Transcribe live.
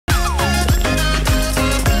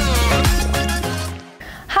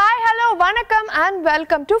and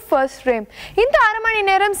welcome to First Frame. இந்த அரை மணி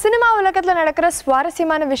நேரம் சினிமா உலகத்துல நடக்கிற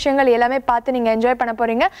சுவாரஸ்யமான விஷயங்கள் எல்லாமே பார்த்து நீங்க என்ஜாய் பண்ண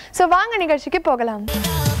போறீங்க. சோ வாங்க நிகழ்ச்சிக்கு போகலாம்.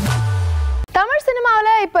 தமிழ்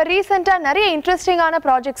சினிமாவில் இப்போ ரீசெண்டாக நிறைய இன்ட்ரெஸ்டிங்கான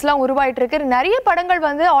ப்ராஜெக்ட்ஸ்லாம் உருவாயிட்டு இருக்கு. நிறைய படங்கள்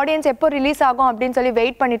வந்து ஆடியன்ஸ் எப்போ ரிலீஸ் ஆகும் அப்படின்னு சொல்லி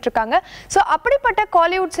வெயிட் பண்ணிட்டு இருக்காங்க. ஸோ அப்படிப்பட்ட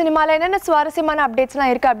காலிவுட் சினிமாவில் என்னென்ன சுவாரஸ்யமான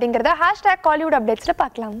அப்டேட்ஸ்லாம் இருக்குது அப்படிங்கிறத #காலிவுட் அப்டேட்ஸில்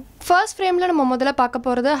பார்க்கலாம். ஃபர்ஸ்ட் ஃப்ரேமில் நம்ம முதல்ல பார்க்க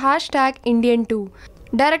போகிறது #Indian2.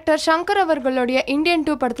 டைரக்டர் சங்கர் அவர்களுடைய இந்தியன்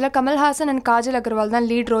 2 படத்தில் கமல்ஹாசன் அண்ட் காஜல் அகர்வால் தான்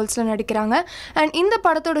லீட் ரோல்ஸில் நடிக்கிறாங்க. அண்ட் இந்த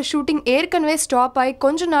படத்தோட ஷூட்டிங் ஏற்கனவே ஸ்டாப் ஆகி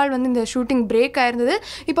கொஞ்ச நாள் வந்து இந்த ஷூட்டிங் பிரேக் ஆயிருந்தது.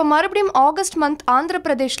 இப்போ மறுபடியும் ஆகஸ்ட் மந்த் ஆந்திர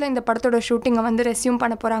பிரதேஷில் இந்த படத்தோட ஷூட்டிங்கை வந்து ரெஸ்யூம்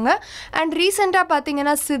பண்ண போகிறாங்க. அண்ட் ரீசெண்டாக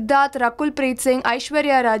பார்த்தீங்கன்னா சித்தார்த், ரகுல் பிரீத் சிங்,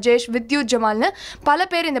 ஐஸ்வர்யா ராஜேஷ், வித்யுத் ஜமால்னு பல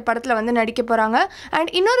பேர் இந்த படத்தில் வந்து நடிக்க போகிறாங்க.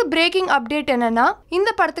 அண்ட் இன்னொரு பிரேக்கிங் அப்டேட் என்னென்னா, இந்த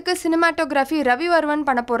படத்துக்கு சினிமாட்டோகிராஃபி ரவிவர்மன்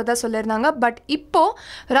பண்ண போகிறதா சொல்லியிருந்தாங்க. பட்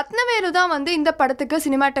இப்போது ரத்னவேலு தான் வந்து இந்த படத்துக்கு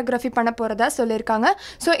சினிமாட்டோகிராஃபி பண்ண போறதா சொல்லியிருக்காங்க.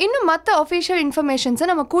 ஸோ இன்னும் மற்ற அஃபிஷியல் இன்ஃபர்மேஷன்ஸை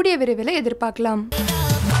நம்ம கூடிய விரைவில் எதிர்பார்க்கலாம்.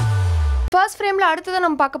 ஃபர்ஸ்ட் ஃப்ரேமில் அடுத்ததான்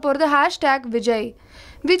நம்ம பார்க்க போகிறது #விஜய்.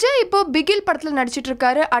 விஜய் இப்போ பிகில் படத்தில் நடிச்சிட்டு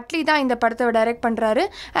இருக்காரு. அட்லி தான் இந்த படத்தை டைரக்ட் பண்ணுறாரு.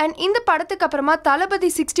 அண்ட் இந்த படத்துக்கு அப்புறமா தளபதி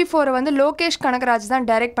 64 வந்து லோகேஷ் கனகராஜ் தான்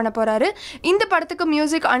டைரக்ட் பண்ண போகிறாரு. இந்த படத்துக்கு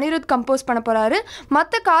மியூசிக் அனிருத் கம்போஸ் பண்ண போகிறாரு.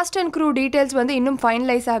 மற்ற காஸ்ட் அண்ட் க்ரூ டீட்டெயில்ஸ் வந்து இன்னும்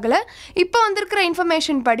ஃபைனலைஸ் ஆகலை. இப்போ வந்திருக்கிற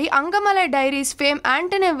இன்ஃபர்மேஷன் படி அங்கமலை டைரிஸ் ஃபேம்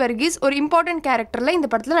ஆண்டனி வர்கீஸ் ஒரு இம்பார்ட்டன்ட் கேரக்டரில் இந்த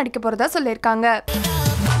படத்தில் நடிக்க போகிறதா சொல்லியிருக்காங்க.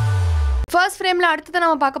 ஃபர்ஸ்ட் ஃப்ரேமில் அடுத்தது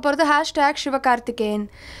நம்ம பார்க்க போகிறது #சிவகார்த்திகேயன்.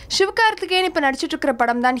 சிவகார்த்திகேயன் இப்போ நடிச்சிட்டு இருக்கிற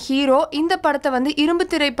படம் தான் ஹீரோ. இந்த படத்தை வந்து இரும்பு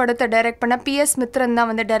திரைப்படத்தை டைரக்ட் பண்ண PS மித்ரன் தான்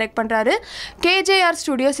வந்து டைரக்ட் பண்ணுறாரு. KJR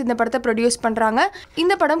ஸ்டுடியோஸ் இந்த படத்தை ப்ரொடியூஸ் பண்ணுறாங்க.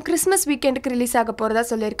 இந்த படம் கிறிஸ்மஸ் வீக்கெண்டுக்கு ரிலீஸ் ஆக போகிறதா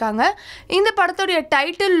சொல்லியிருக்காங்க. இந்த படத்தோடைய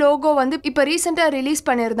டைட்டில் லோகோ வந்து இப்போ ரீசெண்டாக ரிலீஸ்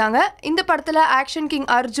பண்ணியிருந்தாங்க. இந்த படத்தில் ஆக்ஷன் கிங்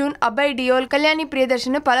அர்ஜுன், அபய் டியோல், கல்யாணி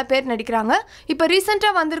பிரியதர்ஷன் பல பேர் நடிக்கிறாங்க. இப்போ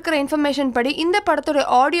ரீசெண்டாக வந்திருக்கிற இன்ஃபர்மேஷன் படி இந்த படத்தோட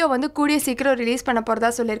ஆடியோ வந்து கூடிய சீக்கிரம் ரிலீஸ் பண்ண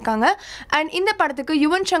போகிறதா சொல்லியிருக்காங்க. அண்ட் இந்த படத்துக்கு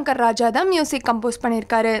யுவன் சங்கர் ராஜா தான் மியூசிக் கம்போஸ்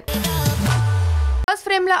பண்ணியிருக்காரு. ஃபர்ஸ்ட்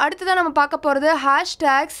ஃப்ரேமில் அடுத்ததான் நம்ம பார்க்க போகிறது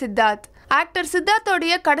 #சித்தார்த். ஆக்டர்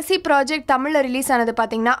சித்தார்த்தோடைய கடைசி ப்ராஜெக்ட் தமிழில் ரிலீஸ் ஆனது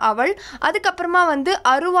பார்த்தீங்கன்னா அவள். அதுக்கப்புறமா வந்து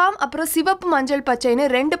அருவாம், அப்புறம் சிவப்பு மஞ்சள் பச்சைன்னு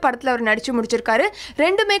 2 படத்தில் அவர் நடித்து முடிச்சிருக்காரு.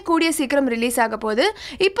 ரெண்டுமே கூடிய சீக்கிரம் ரிலீஸ் ஆக போகுது.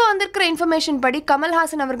 இப்போ வந்திருக்கிற இன்ஃபர்மேஷன் படி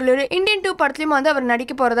கமல்ஹாசன் அவர்களுடைய இந்தியன் 2 படத்துலையும் வந்து அவர்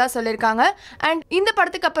நடிக்க போகிறதா சொல்லியிருக்காங்க. அண்ட் இந்த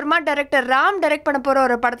படத்துக்கு அப்புறமா டைரக்டர் ராம் டைரக்ட் பண்ண போகிற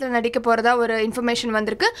ஒரு படத்தில் நடிக்க போகிறதா ஒரு இன்ஃபர்மேஷன்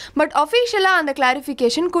வந்திருக்கு. பட் அஃபிஷியலாக அந்த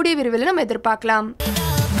கிளாரிஃபிகேஷன் கூடிய விரைவில் நம்ம எதிர்பார்க்கலாம்.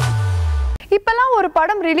 இப்போல்லாம் ஒரு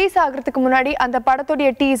படம் ரிலீஸ் ஆகிறதுக்கு முன்னாடி அந்த படத்துடைய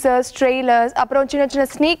டீசர்ஸ், ட்ரெய்லர்ஸ், அப்புறம் சின்ன சின்ன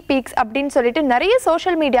ஸ்னீக் பீக்ஸ் அப்படின்னு சொல்லிட்டு நிறைய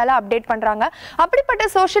சோஷியல் மீடியாவில் அப்டேட் பண்ணுறாங்க. அப்படிப்பட்ட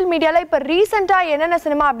சோஷியல் மீடியாவில் இப்போ ரீசெண்டாக என்னென்ன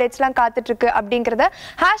சினிமா அப்டேட்ஸ்லாம் காத்துட்ருக்கு அப்படிங்கிறத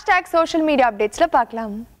 #சோஷியல் மீடியா அப்டேட்ஸில்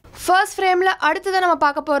பார்க்கலாம். ஃபர்ஸ்ட் ஃப்ரேமில் அடுத்ததான் நம்ம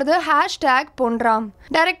பார்க்க போகிறது #பொன்ராம்.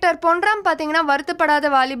 டைரக்டர் பொன்ராம் பார்த்தீங்கன்னா வருத்தப்படாத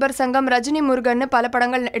வாலிபர் சங்கம், ரஜினி முருகன் பல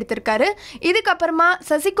படங்கள் எடுத்திருக்காரு. இதுக்கப்புறமா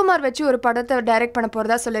சசிகுமார் வச்சு ஒரு படத்தை டைரக்ட் பண்ண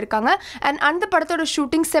போகிறதா சொல்லியிருக்காங்க. அண்ட் அந்த படத்தோட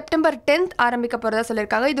ஷூட்டிங் செப்டம்பர் 10 ஆரம்பிக்க போகிறதா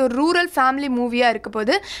சொல்லியிருக்காங்க. இது ஒரு ரூரல் ஃபேமிலி மூவியாக இருக்க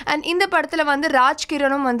போகுது. அண்ட் இந்த படத்தில் வந்து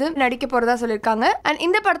ராஜ்கிரனும் வந்து நடிக்க போகிறதா சொல்லியிருக்காங்க. அண்ட்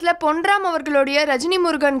இந்த படத்தில் பொன்ராம் அவர்களுடைய ரஜினி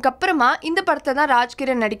முருகனுக்கு அப்புறமா இந்த படத்தை தான்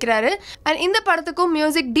ராஜ்கிரண் நடிக்கிறாரு. அண்ட் இந்த படத்துக்கும்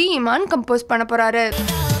மியூசிக் டி இமான் கம்போஸ் பண்ண போகிறாரு.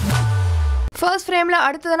 ஃபர்ஸ்ட் ஃப்ரேமில்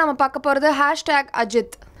அடுத்ததான் நம்ம பார்க்க போகிறது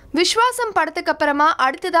 #அஜித். விஸ்வாசம் படத்துக்கு அப்புறமா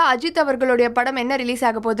அடுத்ததாக அஜித் அவர்களுடைய படம் என்ன ரிலீஸ்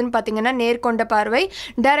ஆக போகுதுன்னு பார்த்தீங்கன்னா நேர்கொண்ட பார்வை.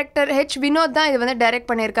 டைரக்டர் வினோத் தான் இது வந்து டைரக்ட்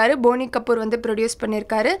பண்ணியிருக்காரு. போனி கபூர் வந்து ப்ரொடியூஸ்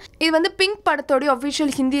பண்ணியிருக்காரு. இது வந்து பிங்க் படத்தோடைய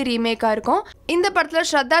அஃபிஷியல் ஹிந்தி ரீமேக்காக இருக்கும். இந்த படத்தில்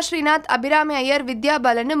ஸ்ரத்தா Srinath, Abirami Iyer, Vidya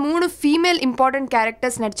Balan 3 female important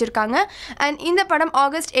characters நடிச்சிருக்காங்க. அண்ட் இந்த படம்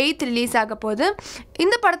ஆகஸ்ட் 8 ரிலீஸ் ஆக போகுது.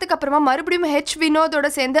 இந்த படத்துக்கு அப்புறமா மறுபடியும் வினோதோட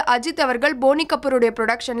சேர்ந்து அஜித் அவர்கள் போனி கபூருடைய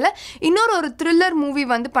ப்ரொடக்ஷனில் இன்னொரு த்ரில்லர் மூவி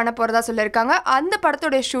வந்து பண்ண போகிறதா சொல்லியிருக்காங்க. அந்த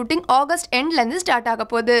படத்தோடைய ஷூட்டிங் ஆகஸ்ட் எண்ட்லேருந்து ஸ்டார்ட் ஆக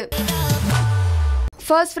போகுது.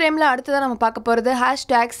 ஃபர்ஸ்ட் ஃப்ரேமில் அடுத்ததான் நம்ம பார்க்க போகிறது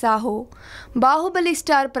 #சாஹோ. பாகுபலி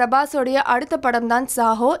ஸ்டார் பிரபாஸோடைய அடுத்த படம் தான்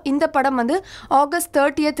சாஹோ. இந்த படம் வந்து ஆகஸ்ட்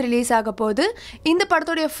 30 ரிலீஸ் ஆக போகுது. இந்த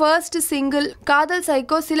படத்தோடைய ஃபர்ஸ்ட் சிங்கிள் காதல்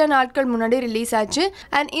சைக்கோ சில நாட்கள் முன்னாடி ரிலீஸ் ஆச்சு.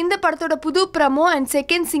 அண்ட் இந்த படத்தோட புது ப்ரமோ அண்ட்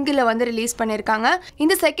செகண்ட் சிங்கிளை வந்து ரிலீஸ் பண்ணியிருக்காங்க.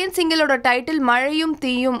 இந்த செகண்ட் சிங்கிளோட டைட்டில் மழையும்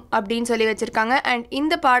தீயும் அப்படின்னு சொல்லி வச்சிருக்காங்க. அண்ட்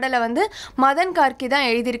இந்த பாடலை வந்து மதன் கார்கி தான்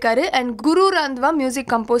எழுதியிருக்காரு. அண்ட் குரு ராந்த்வா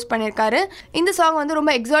மியூசிக் கம்போஸ் பண்ணியிருக்காரு. இந்த சாங் வந்து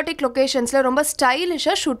ரொம்ப எக்ஸாட்டிக் லொகேஷன்ஸில் ரொம்ப ஸ்டைலிஷாக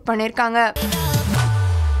ஷூட் பண்ணியிருக்காங்க.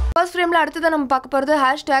 ஃபர்ஸ்ட் ஃப்ரேமில் அடுத்ததான் நம்ம பார்க்க போகிறது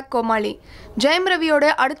 #கோமாளி. ஜெயம் ரவியோட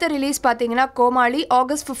அடுத்த ரிலீஸ் பார்த்தீங்கன்னா கோமாளி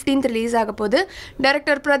ஆகஸ்ட் 15 ரிலீஸ் ஆக போகுது.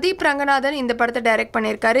 டைரக்டர் பிரதீப் ரங்கநாதன் இந்த படத்தை டைரக்ட்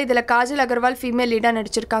பண்ணியிருக்காரு. இதில் காஜல் அகர்வால் ஃபீமேல் லீடாக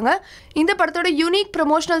நடிச்சிருக்காங்க. இந்த படத்தோட யூனிக்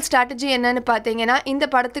ப்ரொமோஷனல் ஸ்ட்ராட்டஜி என்னன்னு பார்த்தீங்கன்னா இந்த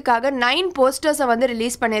படத்துக்காக 9 போஸ்டர்ஸை வந்து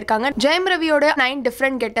ரிலீஸ் பண்ணியிருக்காங்க. ஜெயம் ரவியோட 9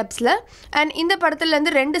 டிஃப்ரெண்ட் கெட்டப்ஸில். அண்ட் இந்த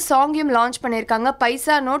படத்துலேருந்து 2 சாங்கையும் லான்ச் பண்ணியிருக்காங்க,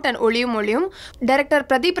 பைசா நோட் அண்ட் ஒளியும் ஒளியும். டைரக்டர்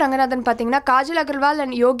பிரதீப் ரங்கநாதன் பார்த்தீங்கன்னா Kajal Agarwal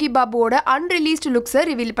and Yogi பாபுவோட unreleased லுக்ஸை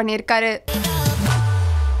reveal பண்ணியிருக்காரு.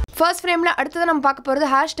 ஃபர்ஸ்ட் ஃப்ரேமில் அடுத்தது நம்ம பார்க்க போகிறது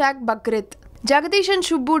 #பக்ரீத். ஜெகதீஷன்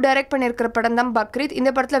சுப்பு டைரக்ட் பண்ணியிருக்கிற படம் தான் பக்ரீத். இந்த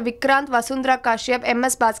படத்தில் விக்ராந்த், வசுந்தரா காஷ்யப்,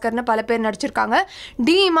 MS பாஸ்கர்னு பல பேர் நடிச்சிருக்காங்க.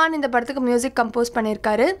 டி இமான் இந்த படத்துக்கு மியூசிக் கம்போஸ்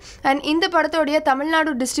பண்ணியிருக்காரு. அண்ட் இந்த படத்தோடைய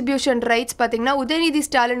தமிழ்நாடு டிஸ்ட்ரிபியூஷன் ரைட்ஸ் பார்த்தீங்கன்னா உதயநிதி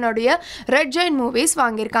ஸ்டாலினுடைய ரெட் ஜெயின் மூவிஸ்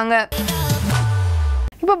வாங்கியிருக்காங்க.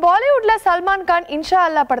 இப்போ பாலிவுட்ல சல்மான் கான் இன்ஷா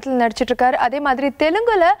அல்லா படத்தில் நடிச்சிட்டு இருக்காரு. அதே மாதிரி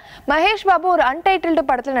தெலுங்குல மகேஷ் பாபு ஒரு அன்டைட்டில்டு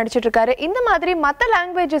படத்தில் நடிச்சிட்டு இருக்காரு. இந்த மாதிரி மற்ற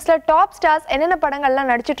லாங்குவேஜஸ்ல டாப் ஸ்டார்ஸ் என்னென்ன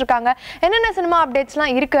படங்கள்லாம் நடிச்சிட்டு இருக்காங்க, என்னென்ன சினிமா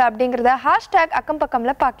அப்டேட்ஸ்லாம் இருக்கு அப்படிங்கிறத அக்கம்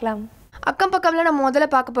பக்கம்ல பார்க்கலாம். அக்கம் பக்கம்ல நம்ம முதல்ல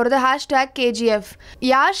பார்க்க போகிறது #KGF.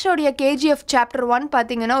 யாஷோடைய KGF சாப்டர் 1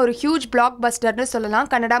 பார்த்தீங்கன்னா ஒரு ஹியூஜ் பிளாக் பஸ்டர்னு சொல்லலாம்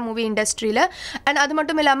கன்னடா மூவி இண்டஸ்ட்ரியில். அண்ட் அது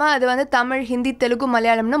மட்டும் இல்லாமல் அது வந்து தமிழ், ஹிந்தி, தெலுங்கு,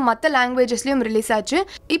 மலையாளம்னு மற்ற லாங்குவேஜஸ்லையும் ரிலீஸ் ஆச்சு.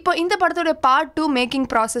 இப்போ இந்த படத்தோட பார்ட் 2 மேக்கிங்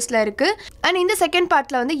ப்ராசஸில் இருக்குது. அண்ட் இந்த செகண்ட்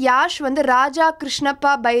பார்ட்டில் வந்து யாஷ் வந்து ராஜா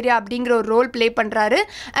கிருஷ்ணப்பா பைரியா அப்படிங்கிற ஒரு ரோல் ப்ளே பண்ணுறாரு.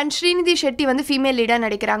 அண்ட் ஸ்ரீநிதி ஷெட்டி வந்து ஃபீமேல் லீடாக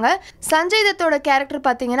நடிக்கிறாங்க. சஞ்சய் தத்தோட கேரக்டர்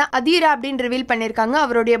பார்த்தீங்கன்னா அதீரா அப்படின்னு ரிவீல் பண்ணியிருக்காங்க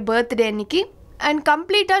அவருடைய பர்த்டே அன்னைக்கு. அண்ட்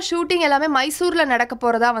கம்ப்ளீட்டாக ஷூட்டிங் எல்லாமே மைசூரில் நடக்க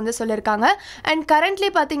போகிறதா வந்து சொல்லியிருக்காங்க. அண்ட் கரண்ட்லி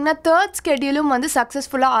பார்த்தீங்கன்னா 3rd ஸ்கெடியூலும் வந்து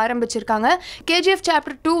சக்ஸஸ்ஃபுல்லாக ஆரம்பிச்சிருக்காங்க. KGF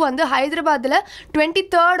சாப்டர் 2 வந்து ஹைதராபாத்தில்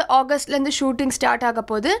 23rd ஆகஸ்ட்லேருந்து ஷூட்டிங் ஸ்டார்ட் ஆக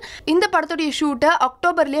போகுது. இந்த படத்துடைய ஷூட்டை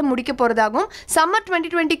அக்டோபர்லேயே முடிக்க போகிறதாகவும் சம்மர்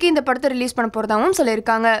 2020க்கு இந்த படத்தை ரிலீஸ் பண்ண போகிறதாகவும்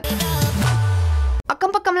சொல்லியிருக்காங்க.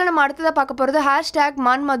 அக்கம் பக்கம்ல நம்ம அடுத்ததாக பார்க்க போகிறது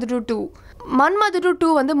 #மன்மதுடு 2. மன்மதுடு 2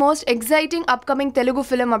 வந்து most exciting upcoming Telugu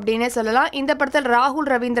film அப்படின்னே சொல்லலாம். இந்த படத்தில் ராகுல்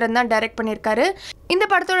ரவீந்திரன் தான் டைரக்ட் பண்ணியிருக்காரு. இந்த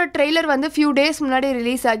படத்தோட ட்ரெய்லர் வந்து ஃபியூ டேஸ் முன்னாடி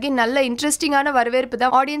ரிலீஸ் ஆகி நல்ல இன்ட்ரெஸ்டிங்கான வரவேற்பு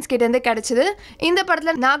தான் ஆடியன்ஸ் கிட்டேருந்து கிடைச்சிது. இந்த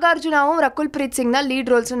படத்தில் நாகார்ஜுனாவும் ரகுல் பிரீத் சிங் தான் லீட்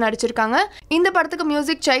ரோல்ஸும் நடிச்சிருக்காங்க. இந்த படத்துக்கு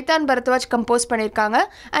மியூசிக் சைதான் பரத்வாஜ் கம்போஸ் பண்ணியிருக்காங்க.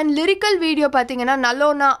 அண்ட் லிரிக்கல் வீடியோ பார்த்தீங்கன்னா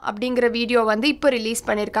நல்லோனா அப்படிங்கிற வீடியோ வந்து இப்போ ரிலீஸ்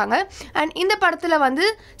பண்ணியிருக்காங்க. அண்ட் இந்த படத்தில் வந்து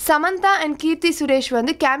சமந்தா அண்ட் கீர்த்தி சுரேஷ்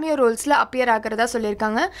வந்து கேமியோ ரோல்ஸில் அப்பியர் ஆகிறதா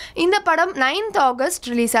சொல்லியிருக்காங்க. இந்த படம் 9th ஆகஸ்ட்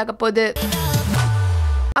ரிலீஸ் ஆக போகுது.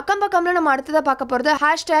 அக்கம் பக்கம்ல நம்ம அடுத்ததாக பார்க்க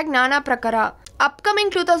போகிறது #நானா பிரகாரா.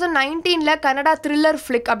 அப்கமிங் 2019ல் கன்னடா த்ரில்லர்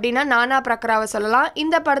ஃபிளிக் அப்படின்னா நானா பிரகாராவை சொல்லலாம்.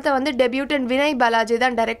 இந்த படத்தை வந்து டெபியூட்டன் வினய் பாலாஜி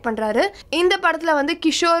தான் டைரக்ட் பண்ணுறாரு. இந்த படத்தில் வந்து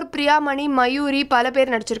கிஷோர், பிரியாமணி, மயூரி பல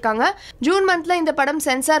பேர் நடிச்சிருக்காங்க. ஜூன் மந்த்தில் இந்த படம்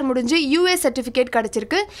சென்சார் முடிஞ்சு UA சர்டிஃபிகேட்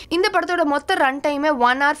கிடச்சிருக்கு. இந்த படத்தோட மொத்த ரன் டைமே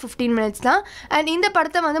 1 hour 15 minutes தான். அண்ட் இந்த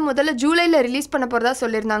படத்தை வந்து முதல்ல ஜூலையில் ரிலீஸ் பண்ண போகிறதா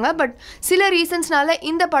சொல்லியிருந்தாங்க. பட் சில ரீசன்ஸ்னால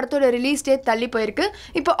இந்த படத்தோட ரிலீஸ் டேட் தள்ளி போயிருக்கு.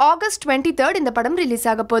 இப்போ ஆகஸ்ட் 23rd இந்த படம் ரிலீஸ்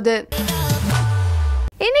ஆக போகுது.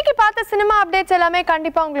 இன்னைக்கு பார்த்த சினிமா அப்டேட்ஸ் எல்லாமே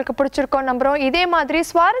கண்டிப்பாக உங்களுக்கு பிடிச்சிருக்கோம் நம்புறோம். இதே மாதிரி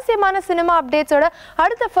சுவாரஸ்யமான சினிமா அப்டேட்ஸோட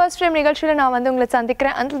அடுத்த ஃபர்ஸ்ட் டைம் நிகழ்ச்சியில் நான் வந்து உங்களை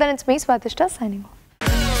சந்திக்கிறேன். Until then, it's me, Swathishta, signing off.